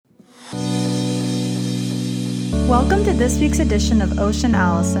Welcome to this week's edition of Ocean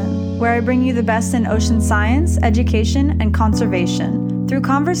Allison, where I bring you the best in ocean science, education, and conservation through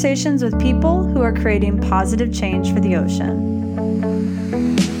conversations with people who are creating positive change for the ocean.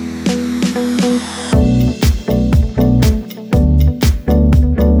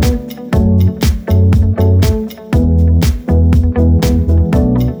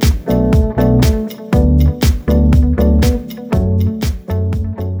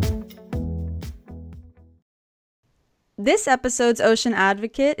 This episode's ocean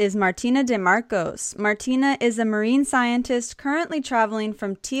advocate is Martina de Marcos. Martina is a marine scientist currently traveling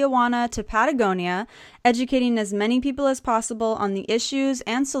from Tijuana to Patagonia, educating as many people as possible on the issues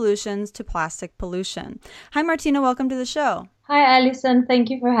and solutions to plastic pollution. Hi, Martina. Welcome to the show. Hi, Allison. Thank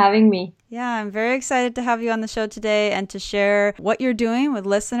you for having me. Yeah, I'm very excited to have you on the show today and to share what you're doing with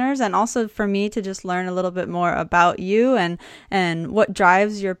listeners, and also for me to just learn a little bit more about you and what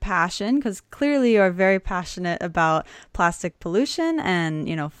drives your passion, because clearly you are very passionate about plastic pollution and,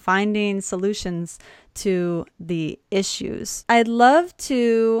 finding solutions to the issues. I'd love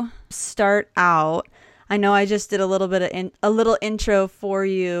to start out. I know I just did a little intro for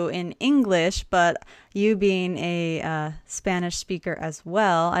you in English, but you being a Spanish speaker as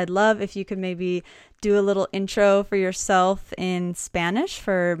well, I'd love if you could maybe do a little intro for yourself in Spanish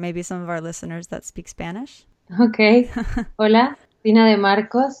for maybe some of our listeners that speak Spanish. Okay. Hola, Martina de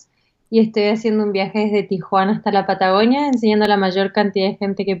Marcos, y estoy haciendo un viaje desde Tijuana hasta la Patagonia, enseñando a la mayor cantidad de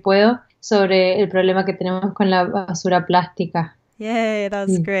gente que puedo sobre el problema que tenemos con la basura plástica. Yay, that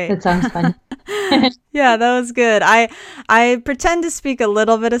was great. That sounds fun. Yeah, that was good. I pretend to speak a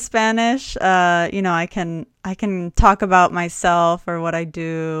little bit of Spanish. I can talk about myself or what I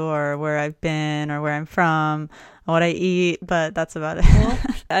do or where I've been or where I'm from, or what I eat, but that's about it.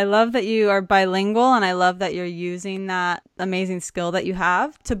 I love that you are bilingual, and I love that you're using that amazing skill that you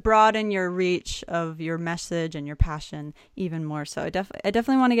have to broaden your reach of your message and your passion even more. So I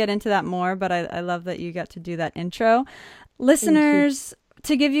definitely want to get into that more, but I love that you got to do that intro. Listeners,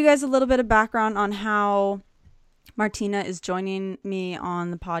 to give you guys a little bit of background on how Martina is joining me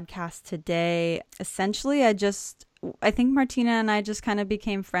on the podcast today, essentially, I think Martina and I just kind of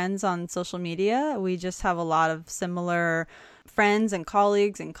became friends on social media. We just have a lot of similar friends and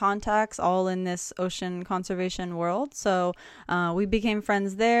colleagues and contacts all in this ocean conservation world. So we became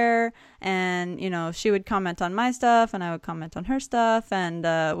friends there, and she would comment on my stuff and I would comment on her stuff, and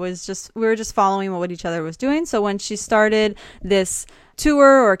we were just following what each other was doing. So when she started this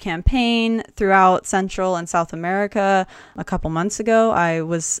tour or campaign throughout Central and South America a couple months ago, I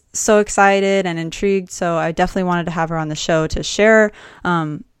was so excited and intrigued. So I definitely wanted to have her on the show to share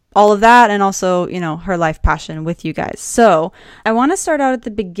all of that, and also, her life passion with you guys. So I want to start out at the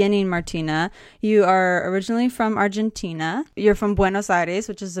beginning, Martina. You are originally from Argentina. You're from Buenos Aires,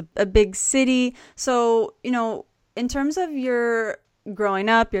 which is a big city. So, in terms of your growing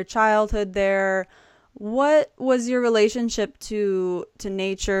up, your childhood there, what was your relationship to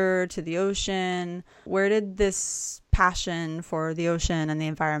nature, to the ocean? Where did this passion for the ocean and the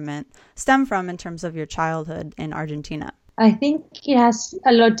environment stem from in terms of your childhood in Argentina? I think it has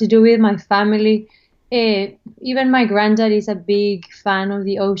a lot to do with my family. Even my granddad is a big fan of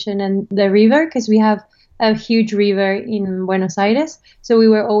the ocean and the river, because we have a huge river in Buenos Aires. So we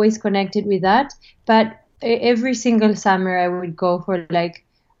were always connected with that. But every single summer I would go for like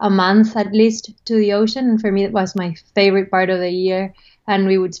a month at least to the ocean. And for me, it was my favorite part of the year. And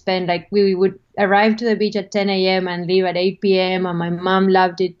we would we would arrive to the beach at 10 a.m. and leave at 8 p.m. And my mom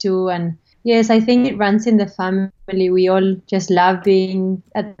loved it too. And yes, I think it runs in the family. We all just love being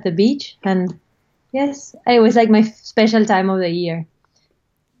at the beach. And yes, it was like my special time of the year.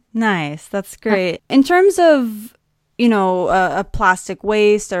 Nice. That's great. In terms of, a plastic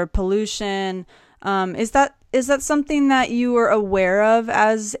waste or pollution, is that something that you were aware of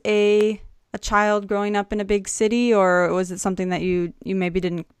as a child growing up in a big city, or was it something that you maybe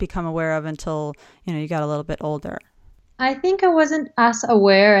didn't become aware of until, you got a little bit older? I think I wasn't as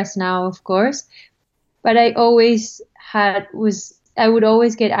aware as now, of course, but I would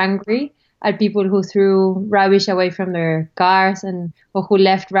always get angry at people who threw rubbish away from their cars or who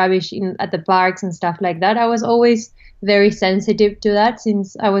left rubbish at the parks and stuff like that. I was always very sensitive to that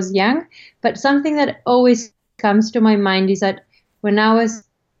since I was young. But something that always comes to my mind is that when I was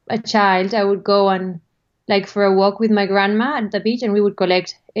a child, I would go for a walk with my grandma at the beach, and we would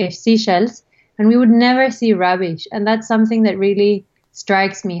collect seashells. And we would never see rubbish. And that's something that really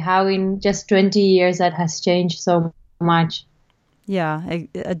strikes me, how in just 20 years that has changed so much. Yeah,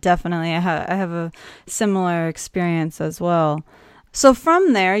 definitely. I have a similar experience as well. So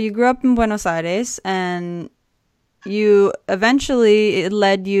from there, you grew up in Buenos Aires, and it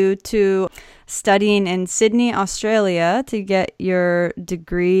led you to studying in Sydney, Australia to get your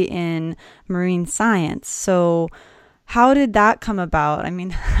degree in marine science. So how did that come about? I mean,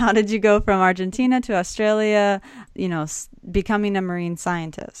 how did you go from Argentina to Australia, becoming a marine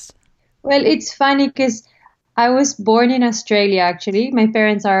scientist? Well, it's funny because I was born in Australia, actually. My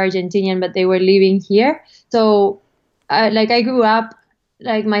parents are Argentinian, but they were living here. So, I grew up,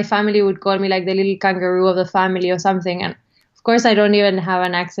 like, my family would call me like the little kangaroo of the family or something. And of course, I don't even have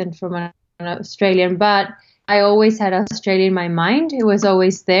an accent from an Australian, but I always had Australia in my mind. It was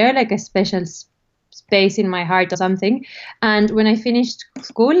always there, like a special space in my heart or something. And when I finished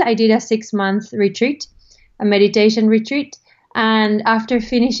school, I did a 6 month retreat, a meditation retreat. And after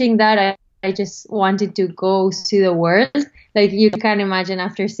finishing that, I just wanted to go see the world. Like you can imagine,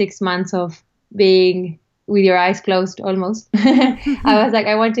 after 6 months of being with your eyes closed almost, I was like,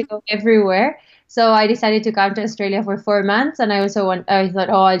 I want to go everywhere. So I decided to come to Australia for 4 months. And I thought,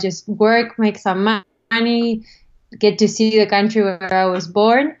 oh, I'll just work, make some money, get to see the country where I was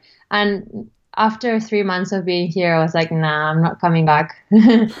born. And after 3 months of being here, I was like, nah, I'm not coming back.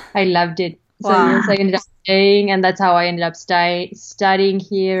 I loved it. So Wow. yes, I ended up staying, and that's how I ended up studying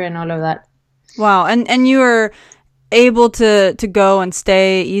here and all of that. Wow. And you were able to go and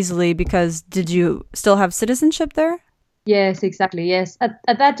stay easily because did you still have citizenship there? Yes, exactly. Yes. At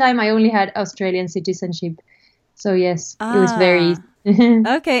that time, I only had Australian citizenship. So yes, it was very Ah. easy.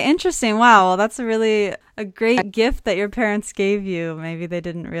 Okay, interesting. Wow. Well, that's a great gift that your parents gave you. Maybe they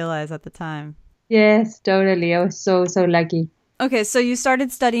didn't realize at the time. Yes, totally. I was so, so lucky. Okay, so you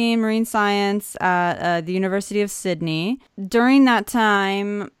started studying marine science at the University of Sydney. During that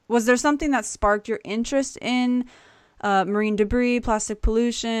time, was there something that sparked your interest in marine debris, plastic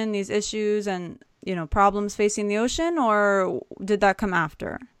pollution, these issues and, problems facing the ocean, or did that come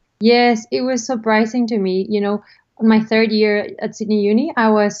after? Yes, it was surprising to me. On my third year at Sydney Uni, I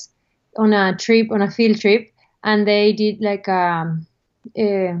was on a field trip, and they did like how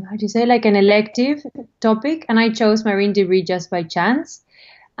do you say, like an elective topic, and I chose marine debris just by chance.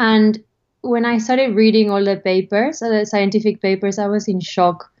 And when I started reading all the papers, the scientific papers, I was in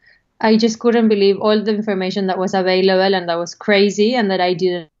shock. I just couldn't believe all the information that was available and that was crazy and that I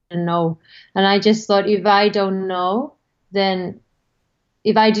didn't know. And I just thought, then if I didn't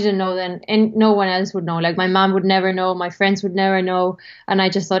know, then and no one else would know. Like my mom would never know, my friends would never know. And I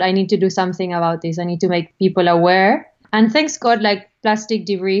just thought, I need to do something about this. I need to make people aware. And thanks God, like plastic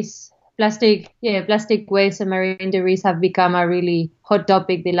waste and marine debris have become a really hot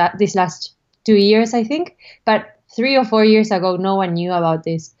topic this last 2 years, I think. But 3 or 4 years ago, no one knew about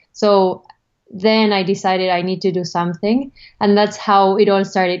this. So then I decided I need to do something. And that's how it all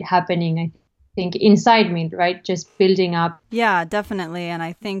started happening, I think, inside me, right? Just building up. Yeah, definitely. And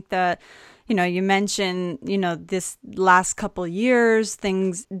I think that, you mentioned, this last couple years,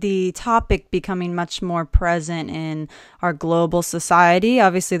 the topic becoming much more present in our global society.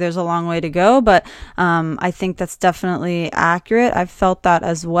 Obviously, there's a long way to go, but I think that's definitely accurate. I've felt that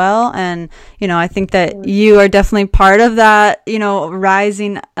as well. And, I think that you are definitely part of that,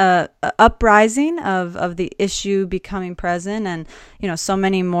 uprising of the issue becoming present. And, so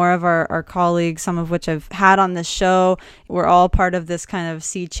many more of our colleagues, some of which I've had on this show, we're all part of this kind of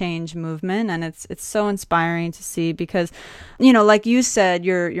sea change movement. And it's so inspiring to see because, like you said,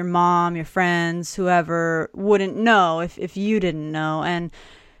 your mom, your friends, whoever wouldn't know if you didn't know. And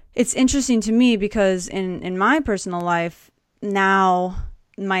it's interesting to me because in my personal life now,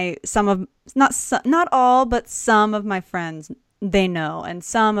 not all, but some of my friends, they know, and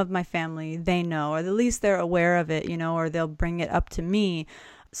some of my family, they know, or at least they're aware of it, or they'll bring it up to me.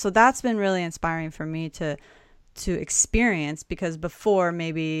 So that's been really inspiring for me to experience, because before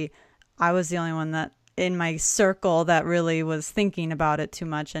maybe I was the only one that in my circle that really was thinking about it too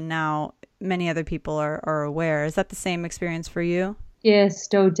much, and now many other people are aware. Is that the same experience for you? Yes,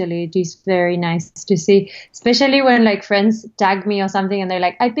 totally. It is very nice to see, especially when like friends tag me or something and they're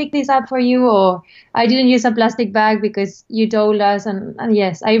like, I picked this up for you, or I didn't use a plastic bag because you told us. And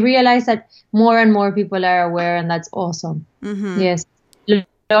yes, I realize that more and more people are aware, and that's awesome. Mm-hmm. Yes, a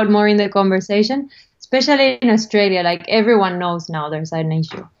lot more in the conversation, especially in Australia. Like everyone knows now there's an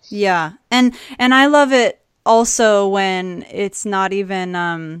issue. Yeah. And I love it also when it's not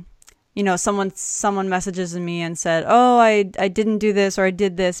even, someone messages me and said, oh, I didn't do this, or I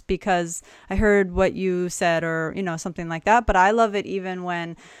did this because I heard what you said, or, something like that. But I love it even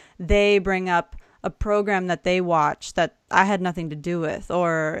when they bring up a program that they watched that I had nothing to do with,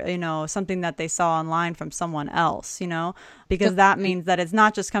 or, something that they saw online from someone else, because that means that it's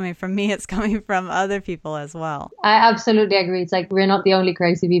not just coming from me, it's coming from other people as well. I absolutely agree. It's like we're not the only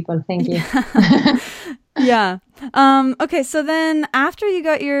crazy people. Thank you. Yeah. Okay. So then after you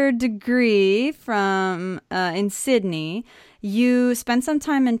got your degree from in Sydney, you spent some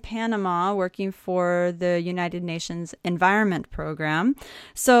time in Panama working for the United Nations Environment Program.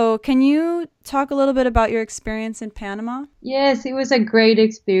 So can you talk a little bit about your experience in Panama? Yes, it was a great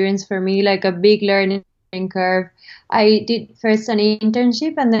experience for me, like a big learning curve. I did first an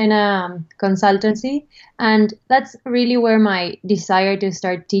internship and then a consultancy. And that's really where my desire to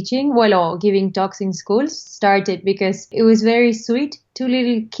start teaching, or giving talks in schools started, because it was very sweet. Two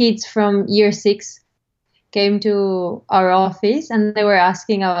little kids from year 6 came to our office and they were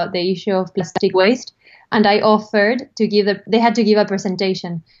asking about the issue of plastic waste. And I offered to they had to give a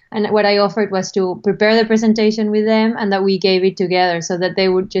presentation. And what I offered was to prepare the presentation with them and that we gave it together, so that they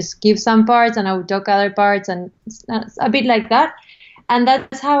would just give some parts and I would talk other parts, and a bit like that. And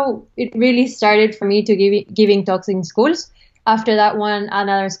that's how it really started for me to giving talks in schools. After that one,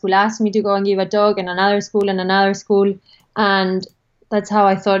 another school asked me to go and give a talk, and another school and another school. And that's how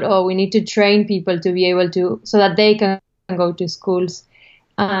I thought, we need to train people to be able to, so that they can go to schools.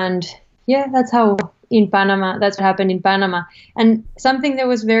 And yeah, that's what happened in Panama. And something that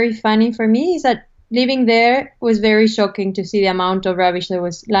was very funny for me is that living there was very shocking to see the amount of rubbish that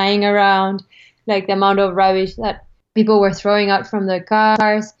was lying around, like the amount of rubbish that people were throwing out from their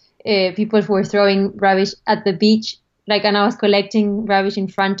cars. People were throwing rubbish at the beach, and I was collecting rubbish in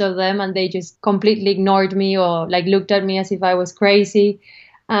front of them, and they just completely ignored me or looked at me as if I was crazy.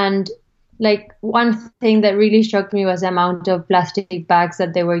 And one thing that really shocked me was the amount of plastic bags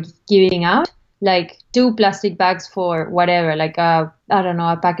that they were giving out. 2 plastic bags for whatever,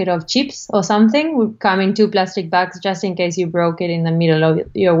 a packet of chips or something would come in 2 plastic bags just in case you broke it in the middle of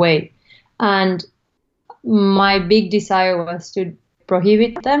your way. And my big desire was to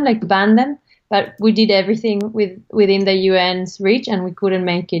prohibit them, ban them. But we did everything within the UN's reach, and we couldn't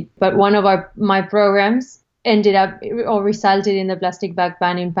make it. But one of my programs ended up or resulted in the plastic bag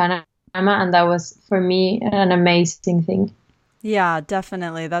ban in Panama, and that was for me an amazing thing. Yeah,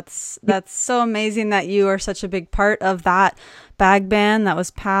 definitely. That's so amazing that you are such a big part of that bag ban that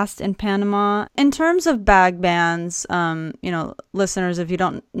was passed in Panama. In terms of bag bans, listeners, if you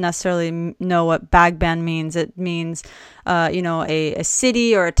don't necessarily know what bag ban means, it means, a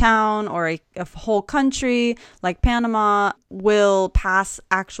city or a town or a whole country like Panama will pass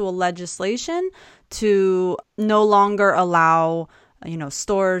actual legislation to no longer allow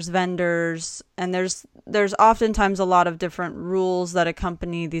stores, vendors, and there's oftentimes a lot of different rules that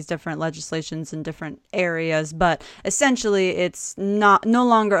accompany these different legislations in different areas, but essentially it's no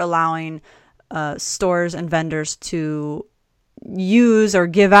longer allowing stores and vendors to use or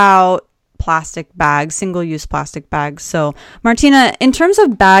give out plastic bags, single-use plastic bags. So, Martina, in terms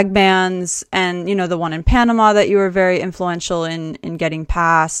of bag bans and, the one in Panama that you were very influential in getting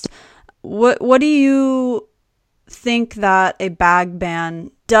passed, what do you think that a bag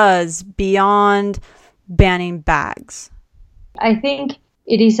ban does beyond banning bags? I think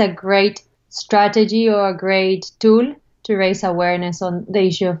it is a great strategy or a great tool to raise awareness on the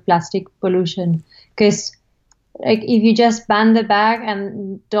issue of plastic pollution. Because if you just ban the bag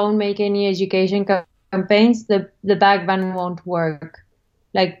and don't make any education campaigns, the bag ban won't work.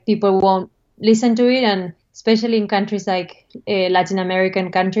 People won't listen to it, and especially in countries like Latin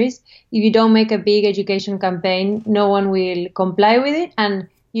American countries, if you don't make a big education campaign, no one will comply with it, and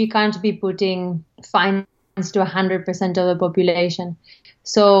you can't be putting fines to 100% of the population.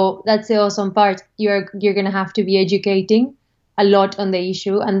 So that's the awesome part. You're going to have to be educating a lot on the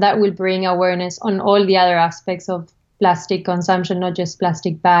issue, and that will bring awareness on all the other aspects of plastic consumption, not just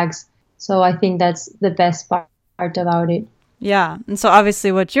plastic bags. So I think that's the best part about it. Yeah. And so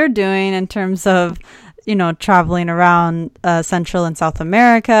obviously what you're doing in terms of traveling around Central and South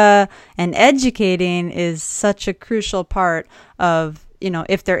America and educating is such a crucial part of,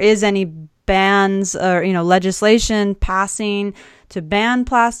 if there is any bans or, legislation passing to ban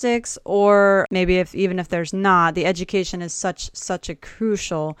plastics, or maybe even if there's not, the education is such a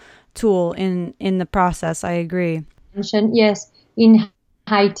crucial tool in the process. I agree. Yes. In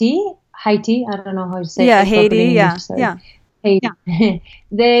Haiti, I don't know how to say it. Yeah, Haiti. English, yeah. Haiti. Yeah.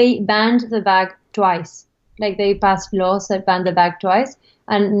 They banned the bag twice. They passed laws that banned the bag twice,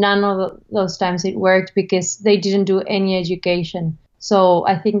 and none of those times it worked because they didn't do any education. So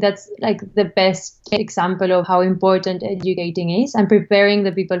I think that's the best example of how important educating is and preparing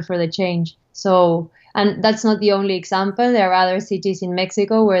the people for the change. So, and that's not the only example. There are other cities in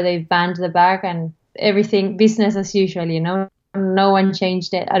Mexico where they've banned the bag and everything business as usual, no one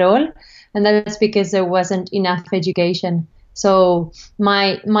changed it at all. And that's because there wasn't enough education. So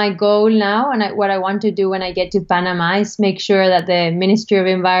my goal now, and what I want to do when I get to Panama, is make sure that the Ministry of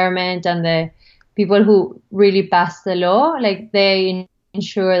Environment and the people who really pass the law, like they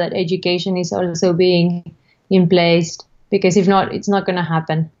ensure that education is also being in place, because if not, it's not going to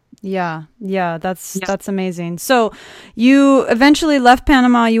happen. Yeah, that's amazing. So you eventually left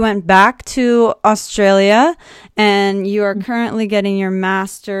Panama, you went back to Australia, and you are currently getting your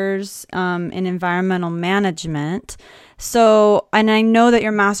master's in environmental management. So, and I know that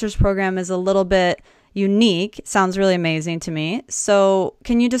your master's program is a little bit unique. It sounds really amazing to me. So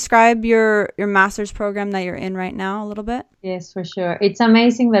can you describe your master's program that you're in right now a little bit? Yes, for sure. It's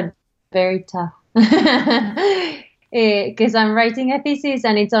amazing, but very tough. Because I'm writing a thesis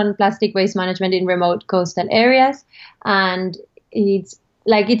and it's on plastic waste management in remote coastal areas. And it's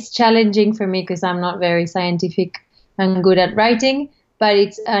challenging for me because I'm not very scientific and good at writing, but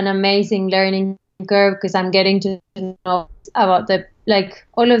it's an amazing learning curve because I'm getting to know about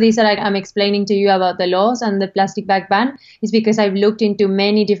all of these that I'm explaining to you about the laws and the plastic bag ban is because I've looked into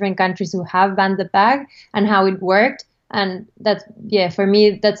many different countries who have banned the bag and how it worked. And for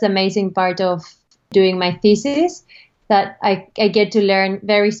me, that's the amazing part of doing my thesis, that I get to learn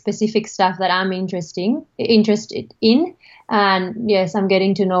very specific stuff that I'm interested in. And yes, I'm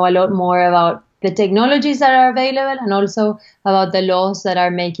getting to know a lot more about the technologies that are available and also about the laws that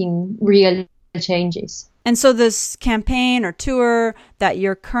are making real changes. And so this campaign or tour that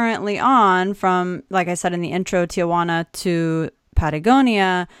you're currently on from, like I said in the intro, Tijuana to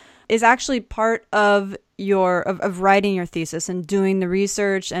Patagonia is actually part of of writing your thesis and doing the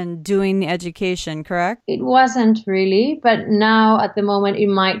research and doing the education, correct? It wasn't really, but now at the moment it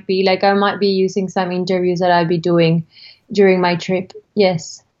might be. Like I might be using some interviews that I'll be doing during my trip.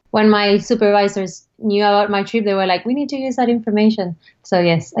 Yes. When my supervisors knew about my trip, they were like, we need to use that information. So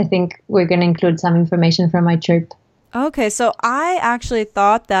yes, I think we're going to include some information from my trip. Okay, so I actually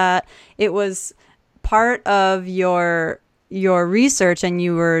thought that it was part of your research and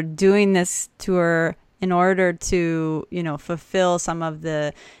you were doing this tour in order to, fulfill some of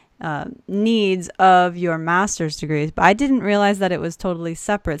the needs of your master's degrees. But I didn't realize that it was totally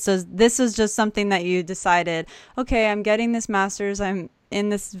separate. So this was just something that you decided, okay, I'm getting this master's. I'm in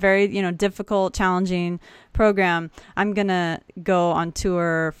this very, difficult, challenging program. I'm going to go on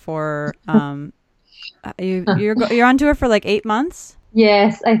tour for, you're on tour for like 8 months?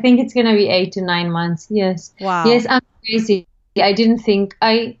 Yes, I think it's going to be 8 to 9 months. Yes. Wow. Yes, I'm crazy. I didn't think,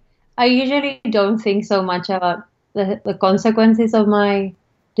 I usually don't think so much about the consequences of my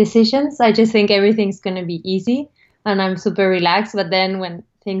decisions. I just think everything's going to be easy and I'm super relaxed. But then when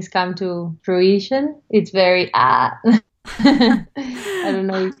things come to fruition, it's very, I don't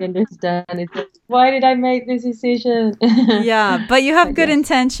know if you understand. It's like, why did I make this decision? Yeah, but you have good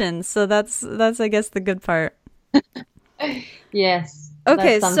intentions. So that's, I guess, the good part. Yes.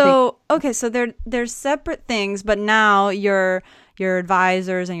 Okay, so they're separate things, but now your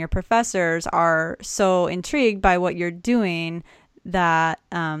advisors and your professors are so intrigued by what you're doing that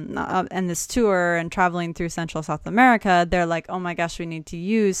and this tour and traveling through Central South America, they're like, oh my gosh, we need to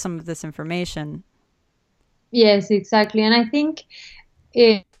use some of this information. Yes, exactly. And I think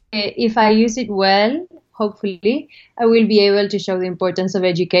if I use it well, hopefully, I will be able to show the importance of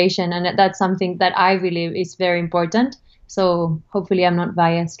education. And that's something that I believe is very important. So hopefully I'm not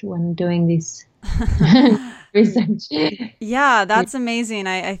biased when doing this research. Yeah, that's amazing.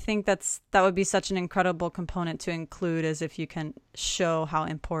 I think that would be such an incredible component to include, as if you can show how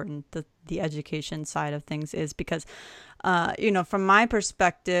important the education side of things is. Because, from my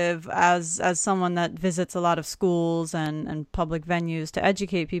perspective, as someone that visits a lot of schools and public venues to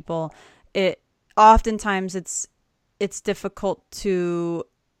educate people, oftentimes it's difficult to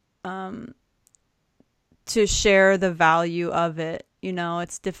share the value of it.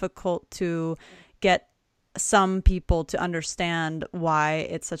 It's difficult to get some people to understand why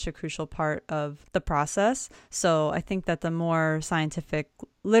it's such a crucial part of the process. So I think that the more scientific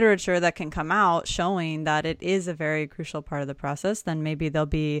literature that can come out showing that it is a very crucial part of the process, then maybe there'll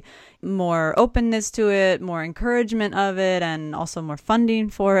be more openness to it, more encouragement of it, and also more funding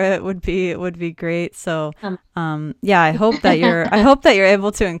for it would be great. So I hope that you're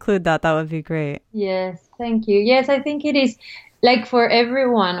able to include that. That would be great. Yes, thank you. Yes, I think it is. Like for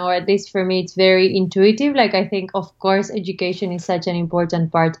everyone, or at least for me, it's very intuitive. Like I think, of course, education is such an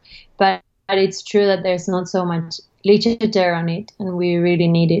important part, but it's true that there's not so much literature on it, and we really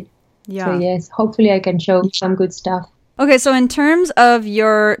need it. Yeah. So yes, hopefully I can show some good stuff. Okay, so in terms of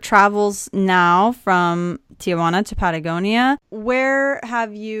your travels now from Tijuana to Patagonia, where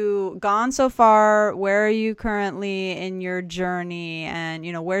have you gone so far? Where are you currently in your journey? And,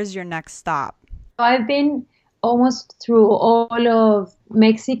 where's your next stop? I've been almost through all of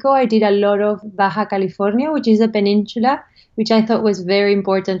Mexico. I did a lot of Baja California, which is a peninsula, which I thought was very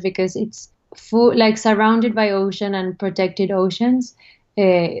important because it's full, like surrounded by ocean and protected oceans.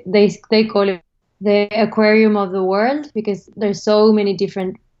 They call it the aquarium of the world because there's so many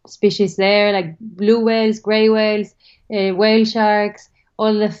different species there, like blue whales, gray whales, whale sharks,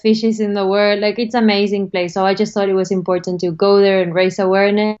 all the fishes in the world. Like it's an amazing place. So I just thought it was important to go there and raise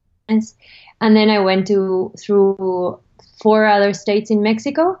awareness. And then I went to through four other states in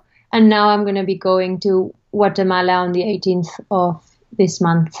Mexico, and now I'm going to be going to Guatemala on the 18th of this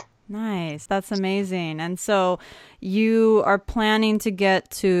month. Nice. That's amazing. And so you are planning to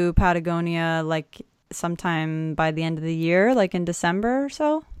get to Patagonia like sometime by the end of the year, like in December or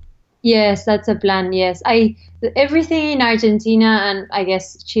so? Yes, that's a plan. Yes, I everything in Argentina and I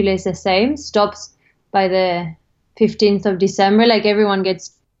guess Chile is the same. Stops by the 15th of December. Like everyone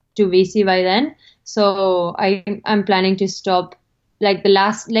gets too busy by then. So I'm planning to stop like the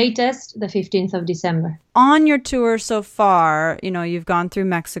latest, the 15th of December. On your tour so far, you've gone through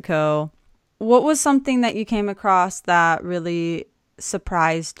Mexico. What was something that you came across that really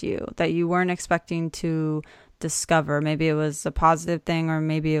surprised you, that you weren't expecting to discover? Maybe it was a positive thing or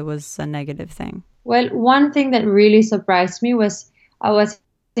maybe it was a negative thing. Well, one thing that really surprised me was I was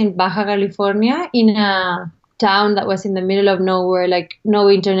in Baja California in a town that was in the middle of nowhere, like no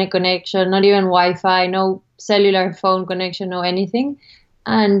internet connection, not even Wi-Fi, no cellular phone connection, no anything.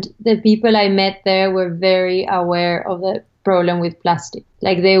 And the people I met there were very aware of the problem with plastic.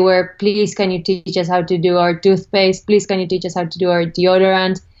 Like they were, please, can you teach us how to do our toothpaste? Please, can you teach us how to do our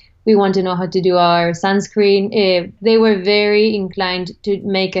deodorant? We want to know how to do our sunscreen. They were very inclined to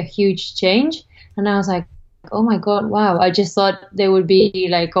make a huge change. And I was like, oh my God, wow. I just thought they would be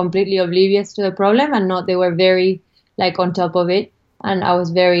like completely oblivious to the problem and not, they were very like on top of it. And I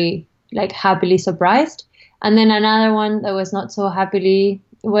was very like happily surprised. And then another one that was not so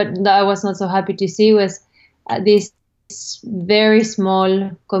that I was not so happy to see was this very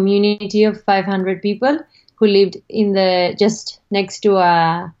small community of 500 people who lived in just next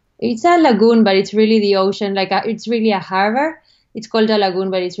to it's a lagoon, but it's really the ocean. Like it's really a harbor. It's called a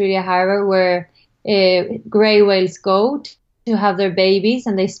lagoon, but it's really a harbor where gray whales go to have their babies,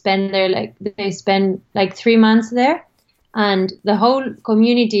 and they spend 3 months there. And the whole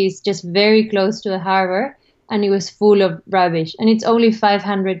community is just very close to the harbor, and it was full of rubbish. And it's only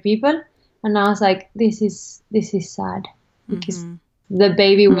 500 people, and I was like, this is sad because the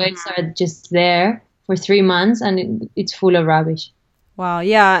baby whales are just there for 3 months, and it's full of rubbish. Wow.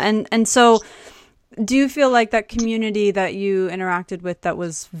 Yeah. And so do you feel like that community that you interacted with that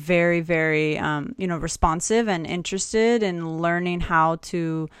was very, very, responsive and interested in learning how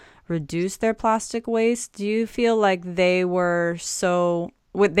to reduce their plastic waste? Do you feel like they were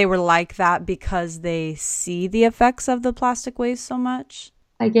like that because they see the effects of the plastic waste so much?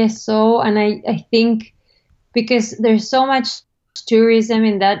 I guess so. And I think because there's so much tourism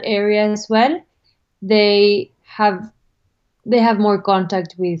in that area as well, they have more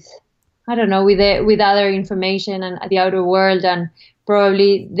contact with, I don't know, with other information and the outer world, and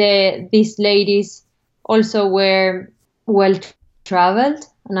probably these ladies also were well traveled,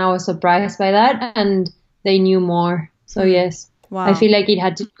 and I was surprised by that, and they knew more. So yes, wow. I feel like it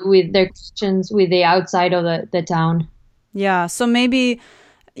had to do with their questions with the outside of the town. Yeah, so maybe,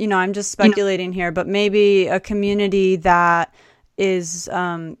 I'm just speculating here, but maybe a community that is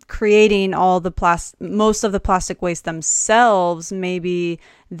creating most of the plastic waste themselves, maybe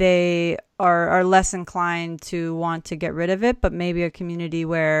they are less inclined to want to get rid of it, but maybe a community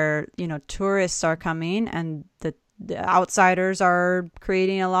where, tourists are coming and the outsiders are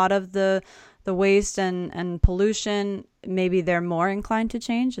creating a lot of the waste and pollution, maybe they're more inclined to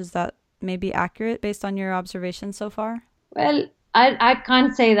change. Is that maybe accurate based on your observations so far? Well, I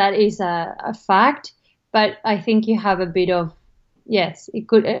can't say that is a fact, but I think you have a bit of, yes, it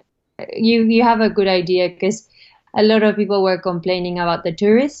could. You have a good idea because a lot of people were complaining about the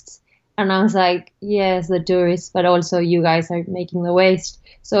tourists, and I was like, yes, the tourists, but also you guys are making the waste.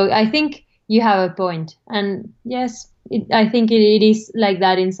 So I think you have a point, and yes, I think it is like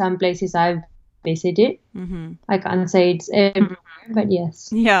that in some places I've visited. Mm-hmm. I can't say it's everywhere, but yes.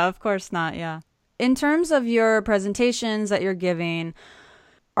 Yeah, of course not. Yeah. In terms of your presentations that you're giving,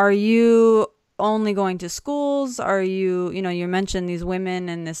 are you only going to schools? Are you, you mentioned these women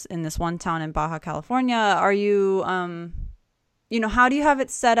in this one town in Baja California. Are you how do you have it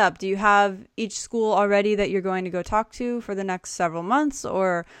set up? Do you have each school already that you're going to go talk to for the next several months,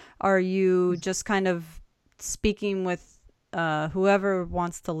 or are you just kind of speaking with whoever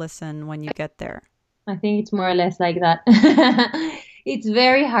wants to listen when you get there? I think it's more or less like that. It's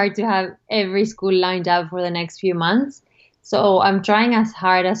very hard to have every school lined up for the next few months. So I'm trying as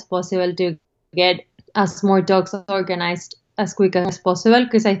hard as possible to get as more talks organized as quick as possible,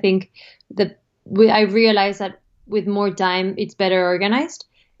 because I think that I realize that with more time, it's better organized.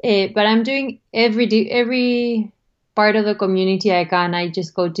 But I'm doing every part of the community I can. I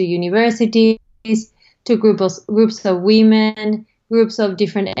just go to universities, to groups of women, groups of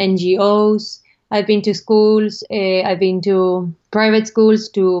different NGOs. I've been to schools. I've been to private schools,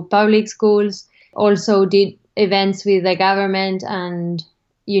 to public schools. Also did events with the government and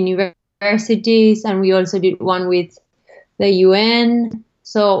universities, and we also did one with the UN.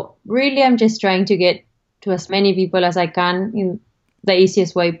 So really, I'm just trying to get to as many people as I can in the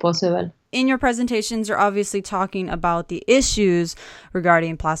easiest way possible. In your presentations, you're obviously talking about the issues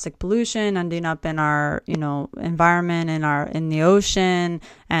regarding plastic pollution ending up in our, environment, in the ocean,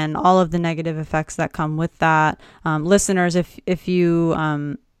 and all of the negative effects that come with that. Listeners, if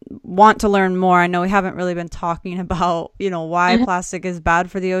you want to learn more, I know we haven't really been talking about, why plastic is bad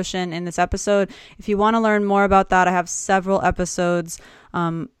for the ocean in this episode. If you want to learn more about that, I have several episodes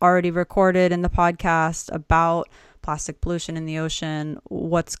already recorded in the podcast about plastic pollution in the ocean,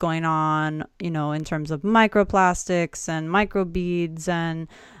 what's going on, in terms of microplastics and microbeads and,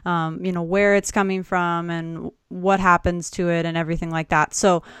 where it's coming from and what happens to it and everything like that.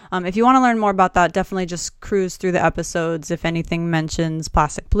 So if you want to learn more about that, definitely just cruise through the episodes. If anything mentions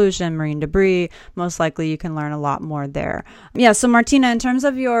plastic pollution, marine debris, most likely you can learn a lot more there. Yeah. So Martina, in terms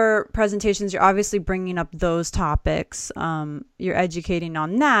of your presentations, you're obviously bringing up those topics. You're educating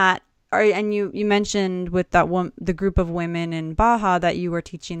on that. And you mentioned with that the group of women in Baja that you were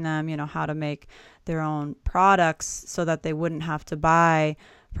teaching them, how to make their own products so that they wouldn't have to buy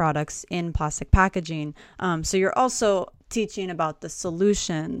products in plastic packaging. So you're also teaching about the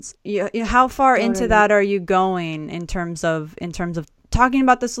solutions. How far into that are you going in terms of talking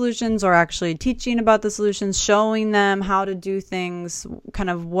about the solutions, or actually teaching about the solutions, showing them how to do things? Kind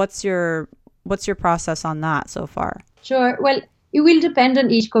of what's your process on that so far? Sure. Well, it will depend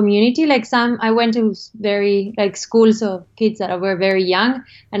on each community. I went to very schools of kids that were very young,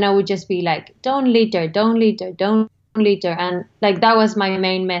 and I would just be like, don't litter, don't litter, don't litter. And that was my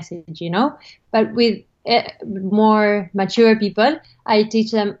main message, But with more mature people, I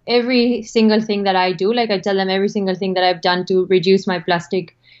teach them every single thing that I do. I tell them every single thing that I've done to reduce my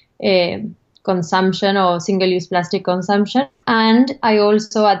plastic consumption or single-use plastic consumption. And I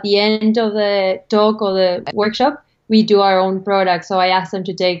also, at the end of the talk or the workshop, we do our own products. So I ask them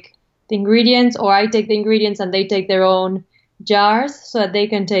to take the ingredients, or I take the ingredients and they take their own jars so that they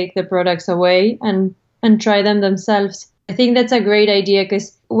can take the products away and try them themselves. I think that's a great idea,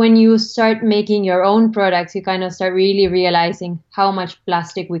 because when you start making your own products, you kind of start really realizing how much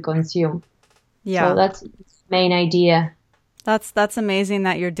plastic we consume. Yeah. So that's the main idea. That's amazing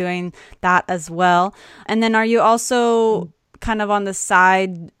that you're doing that as well. And then are you also kind of on the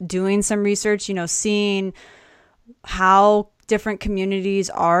side doing some research, seeing how different communities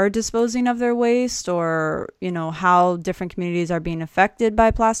are disposing of their waste, or how different communities are being affected by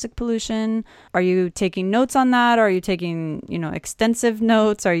plastic pollution? Are you taking notes on that? Are you taking extensive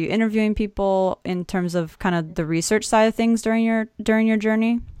notes? Are you interviewing people in terms of kind of the research side of things during your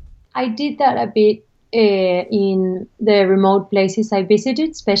journey? I did that a bit in the remote places I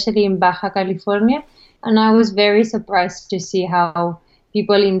visited, especially in Baja California, and I was very surprised to see how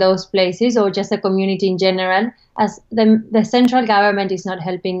people in those places, or just the community in general, as the central government is not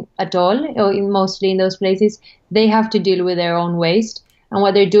helping at all, or mostly in those places, they have to deal with their own waste. And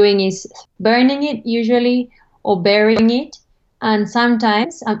what they're doing is burning it usually, or burying it. And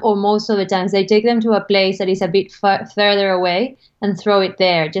sometimes, or most of the times, they take them to a place that is a bit further away and throw it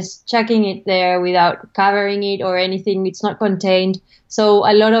there, just chucking it there without covering it or anything. It's not contained. So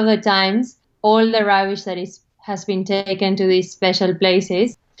a lot of the times, all the rubbish that has been taken to these special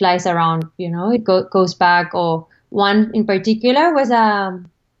places flies around, it goes back. Or one in particular was an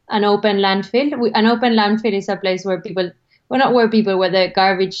open landfill. An open landfill is a place where where the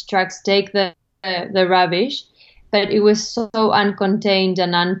garbage trucks take the rubbish, but it was so uncontained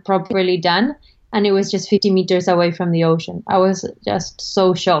and improperly done, and it was just 50 meters away from the ocean. I was just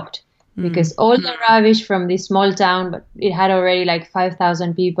so shocked, because all the rubbish from this small town, but it had already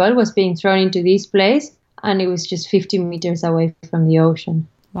 5,000 people, was being thrown into this place, and it was just 50 meters away from the ocean.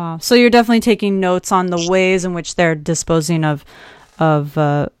 Wow. So you're definitely taking notes on the ways in which they're disposing of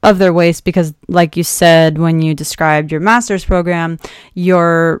of their waste, because like you said when you described your master's program,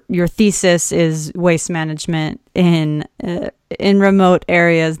 your thesis is waste management in remote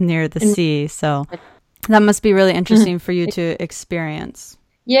areas near the sea. So that must be really interesting for you to experience.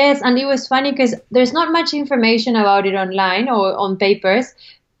 Yes, and it was funny because there's not much information about it online or on papers,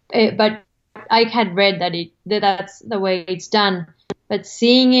 but I had read that's the way it's done. But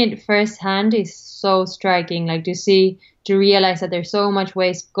seeing it firsthand is so striking, like to realize that there's so much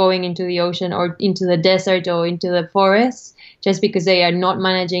waste going into the ocean or into the desert or into the forests just because they are not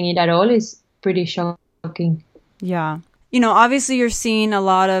managing it at all is pretty shocking. Yeah. Obviously you're seeing a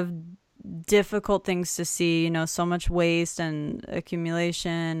lot of difficult things to see, so much waste and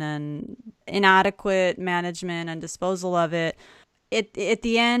accumulation and inadequate management and disposal of it. At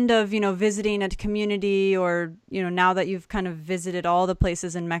the end of, visiting a community, or, now that you've kind of visited all the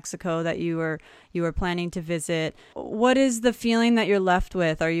places in Mexico that you were planning to visit, what is the feeling that you're left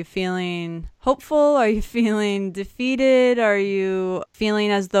with? Are you feeling hopeful? Are you feeling defeated? Are you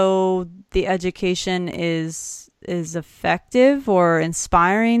feeling as though the education is effective or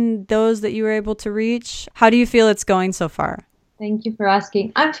inspiring those that you were able to reach? How do you feel it's going so far? Thank you for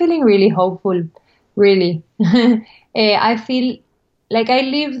asking. I'm feeling really hopeful, really. I feel like I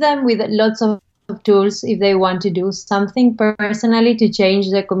leave them with lots of tools if they want to do something personally to change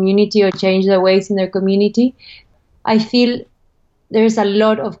the community or change the ways in their community. I feel there's a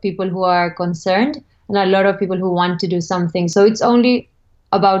lot of people who are concerned and a lot of people who want to do something. So it's only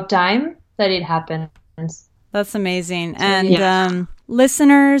about time that it happens. That's amazing. And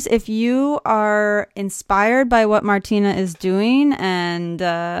listeners, if you are inspired by what Martina is doing and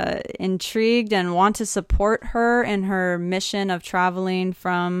intrigued and want to support her in her mission of traveling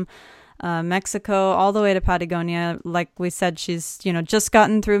from Mexico all the way to Patagonia, like we said, she's just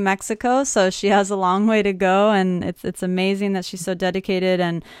gotten through Mexico, so she has a long way to go, and it's amazing that she's so dedicated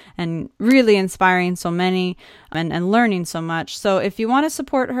and really inspiring so many and learning so much. So if you want to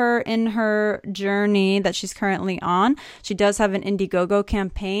support her in her journey that she's currently on, she does have an Indiegogo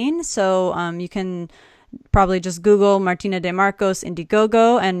campaign, so you can probably just Google Martina de Marcos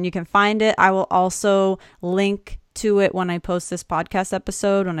Indiegogo and you can find it. I will also link to it when I post this podcast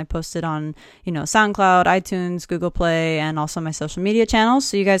episode, when I post it on, SoundCloud, iTunes, Google Play, and also my social media channels.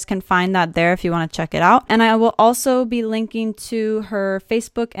 So you guys can find that there if you want to check it out. And I will also be linking to her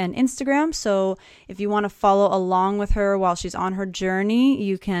Facebook and Instagram. So if you want to follow along with her while she's on her journey,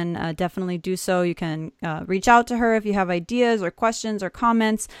 you can definitely do so. You can reach out to her if you have ideas or questions or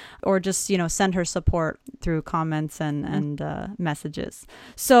comments, or just, send her support through comments and messages.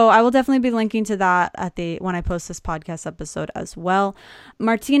 So I will definitely be linking to that when I post this podcast episode as well.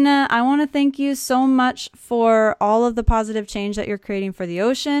 Martina, I want to thank you so much for all of the positive change that you're creating for the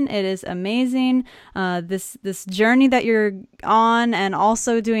ocean. It is amazing. This journey that you're on, and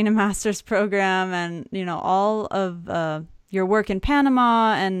also doing a master's program, and all of your work in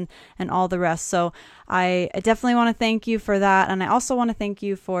Panama and all the rest. So I definitely want to thank you for that. And I also want to thank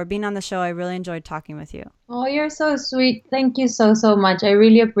you for being on the show. I really enjoyed talking with you. Oh, you're so sweet. Thank you so much. I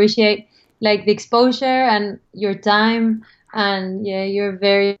really appreciate the exposure and your time, and you're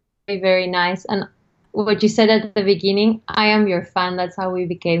very, very nice. And what you said at the beginning, I am your fan. That's how we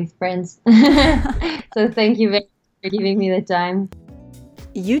became friends. So thank you very much for giving me the time.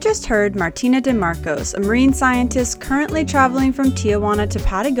 You just heard Martina de Marcos, a marine scientist currently traveling from Tijuana to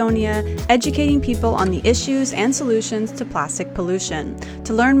Patagonia, educating people on the issues and solutions to plastic pollution.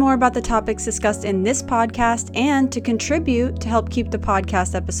 To learn more about the topics discussed in this podcast and to contribute to help keep the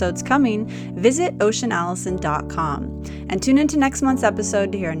podcast episodes coming, visit oceanallison.com. And tune into next month's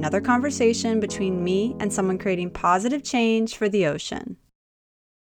episode to hear another conversation between me and someone creating positive change for the ocean.